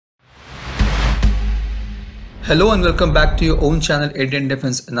Hello and welcome back to your own channel Indian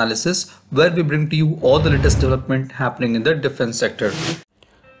Defense Analysis, where we bring to you all the latest development happening in the defense sector.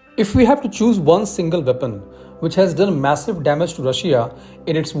 If we have to choose one single weapon which has done massive damage to Russia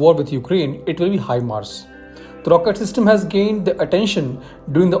in its war with Ukraine, it will be HIMARS. The rocket system has gained the attention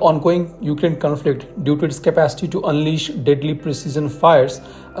during the ongoing Ukraine conflict due to its capacity to unleash deadly precision fires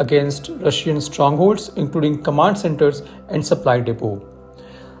against Russian strongholds, including command centers and supply depot.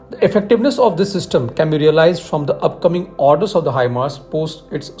 The effectiveness of this system can be realized from the upcoming orders of the HIMARS post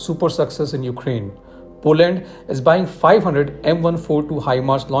its super success in Ukraine. Poland is buying 500 M142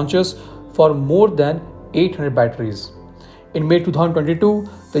 HIMARS launchers for more than 800 batteries. In May 2022,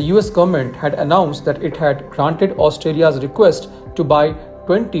 the US government had announced that it had granted Australia's request to buy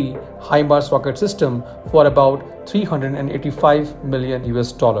 20 HIMARS rocket system for about $385 million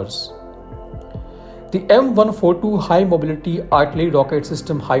US dollars. The M142 High Mobility Artillery Rocket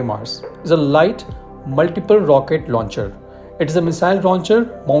System HIMARS is a light multiple rocket launcher. It is a missile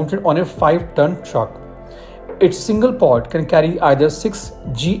launcher mounted on a 5-ton truck. Its single pod can carry either 6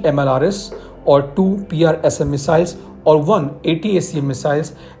 GMLRS or 2 PrSM missiles or 1 ATACMS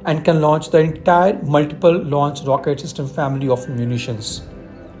missiles and can launch the entire multiple launch rocket system family of munitions.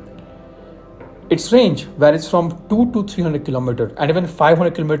 Its range varies from 2 to 300 km and even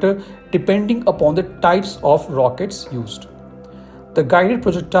 500 km depending upon the types of rockets used. The guided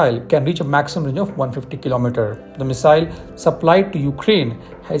projectile can reach a maximum range of 150 km. The missile supplied to Ukraine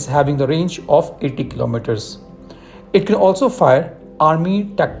is having the range of 80 km. It can also fire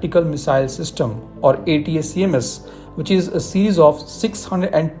Army Tactical Missile System or ATACMS, which is a series of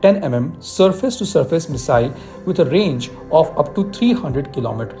 610 mm surface-to-surface missile with a range of up to 300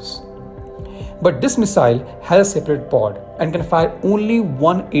 km. But this missile has a separate pod and can fire only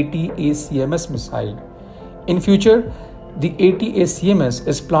one ATACMS missile. In future, the ATACMS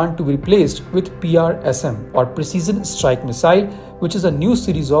is planned to be replaced with PrSM or Precision Strike Missile, which is a new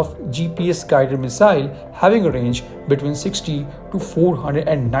series of GPS-guided missile having a range between 60 to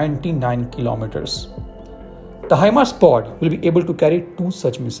 499 kilometers. The HIMARS pod will be able to carry 2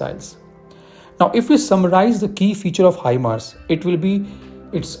 such missiles. Now, if we summarize the key feature of HIMARS, it will be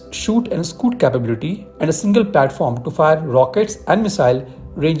its shoot and scoot capability and a single platform to fire rockets and missiles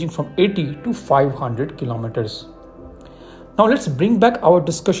ranging from 80 to 500 kilometers. Now let's bring back our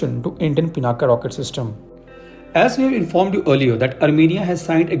discussion to Indian Pinaka rocket system. As we have informed you earlier that Armenia has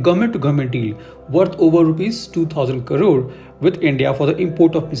signed a government-to-government deal worth over rupees 2,000 crore with India for the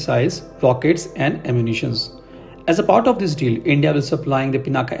import of missiles, rockets and ammunitions. As a part of this deal, India will supplying the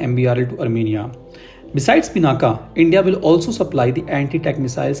Pinaka MBRL to Armenia. Besides Pinaka, India will also supply the anti-tank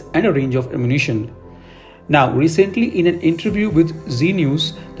missiles and a range of ammunition. Now, recently in an interview with Z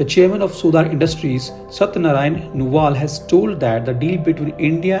News, the chairman of Sodar Industries, Satyanarayan Nuwal, has told that the deal between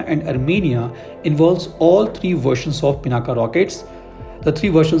India and Armenia involves all 3 versions of Pinaka rockets. The 3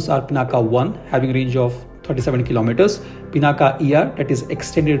 versions are Pinaka 1 having a range of 37 kilometers, Pinaka ER, that is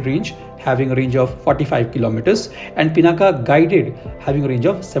extended range, having a range of 45 kilometers, and Pinaka guided having a range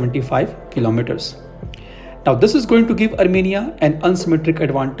of 75 kilometers. Now, this is going to give Armenia an unsymmetric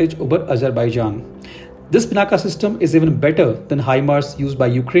advantage over Azerbaijan. This Pinaka system is even better than HIMARS used by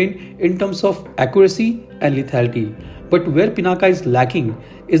Ukraine in terms of accuracy and lethality. But where Pinaka is lacking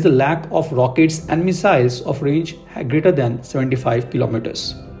is the lack of rockets and missiles of range greater than 75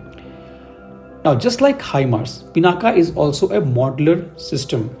 kilometers. Now, just like HIMARS, Pinaka is also a modular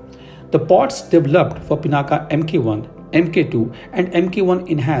system. The pods developed for Pinaka MK1, MK2 and MK1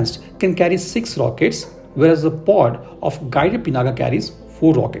 enhanced can carry 6 rockets, whereas the pod of guided Pinaka carries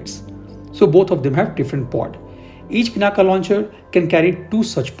 4 rockets. So both of them have different pod. Each Pinaka launcher can carry 2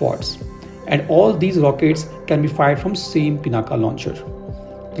 such pods, and all these rockets can be fired from same Pinaka launcher.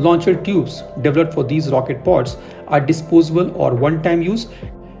 The launcher tubes developed for these rocket pods are disposable or one-time use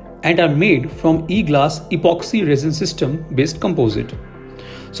and are made from e-glass epoxy resin system based composite.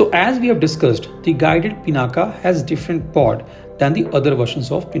 So as we have discussed, the guided Pinaka has different pod than the other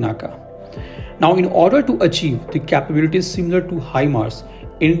versions of Pinaka. Now, in order to achieve the capabilities similar to HIMARS,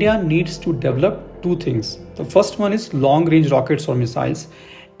 India needs to develop 2 things. The first one is long-range rockets or missiles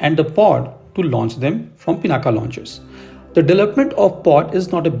and the pod to launch them from Pinaka launchers. The development of pod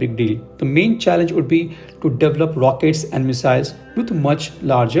is not a big deal. The main challenge would be to develop rockets and missiles with much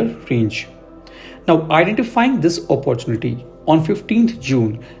larger range. Now, identifying this opportunity, on 15th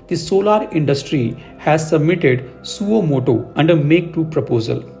June, the solar industry has submitted suo motu under Make 2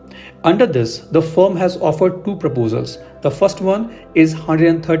 proposal. Under this, the firm has offered 2 proposals. The first one is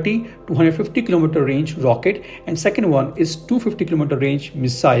 130 to 150 km range rocket and second one is 250 km range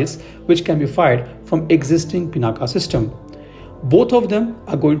missiles which can be fired from existing Pinaka system. Both of them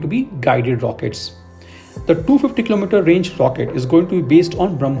are going to be guided rockets. The 250-kilometer range rocket is going to be based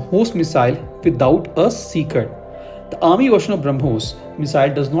on BrahMos missile without a seeker. The army version of BrahMos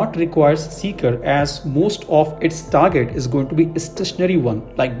missile does not require seeker, as most of its target is going to be a stationary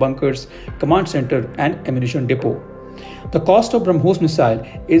one like bunkers, command center and ammunition depot. The cost of BrahMos missile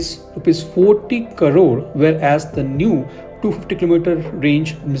is rupees 40 crore, whereas the new 250-kilometer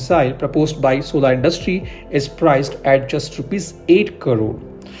range missile proposed by Solar Industry is priced at just rupees 8 crore.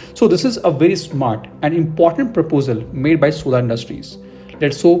 So this is a very smart and important proposal made by Solar Industries.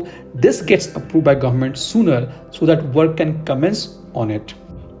 Let's hope this gets approved by government sooner so that work can commence on it.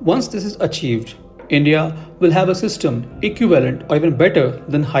 Once this is achieved, India will have a system equivalent or even better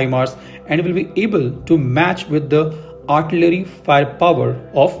than HIMARS and will be able to match with the artillery firepower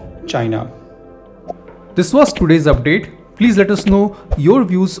of China. This was today's update. Please let us know your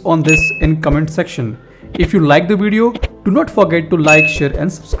views on this in comment section. If you like the video, do not forget to like, share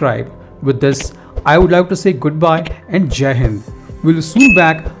and subscribe. With this, I would like to say goodbye and Jai Hind. We'll soon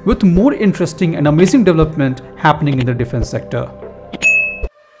back with more interesting and amazing development happening in the defense sector.